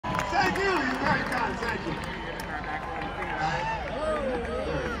you. You're very kind. Thank you.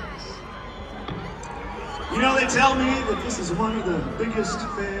 You know, they tell me that this is one of the biggest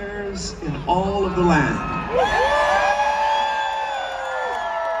fairs in all of the land.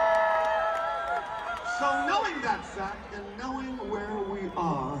 So knowing that fact and knowing where we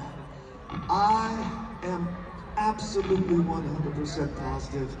are, I am absolutely 100%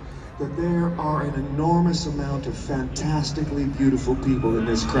 positive that there are an enormous amount of fantastically beautiful people in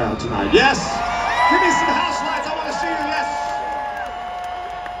this crowd tonight. Yes! Give me some house lights. I want to see you. Yes!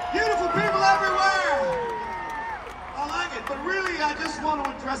 Beautiful people everywhere! I like it, but really I just want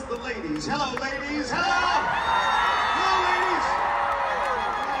to address the ladies. Hello, ladies. Hello! Hello, ladies.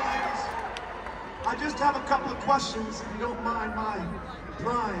 Hello, ladies. I just have a couple of questions, if you don't mind my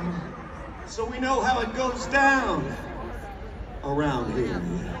prying, so we know how it goes down around here.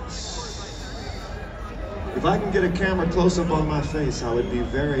 If I can get a camera close up on my face, I would be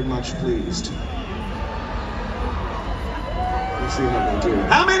very much pleased. Let's see how they do.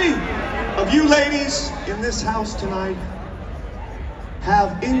 How many of you ladies in this house tonight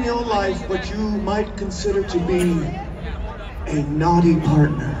have in your life what you might consider to be a naughty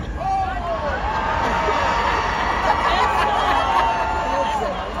partner?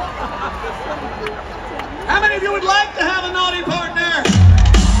 How many of you would like to have a naughty partner?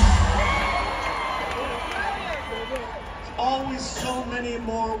 There's always so many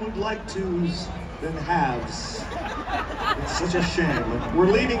more would like to's than haves. It's such a shame. We're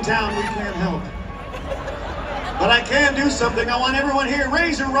leaving town, we can't help. But I can do something. I want everyone here,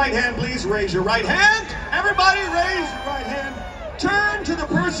 raise your right hand, please. Raise your right hand. Everybody raise your right hand. Turn to the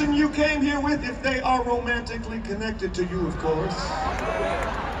person you came here with if they are romantically connected to you, of course.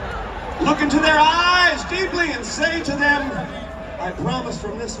 Look into their eyes deeply and say to them, I promise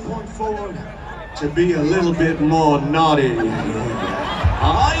from this point forward to be a little bit more naughty.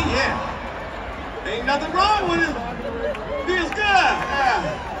 Oh yeah. Ain't nothing wrong with it. Feels good.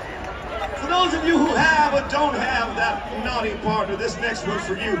 Yeah. For those of you who have or don't have that naughty partner, this next one's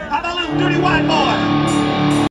for you. How about a little dirty white boy?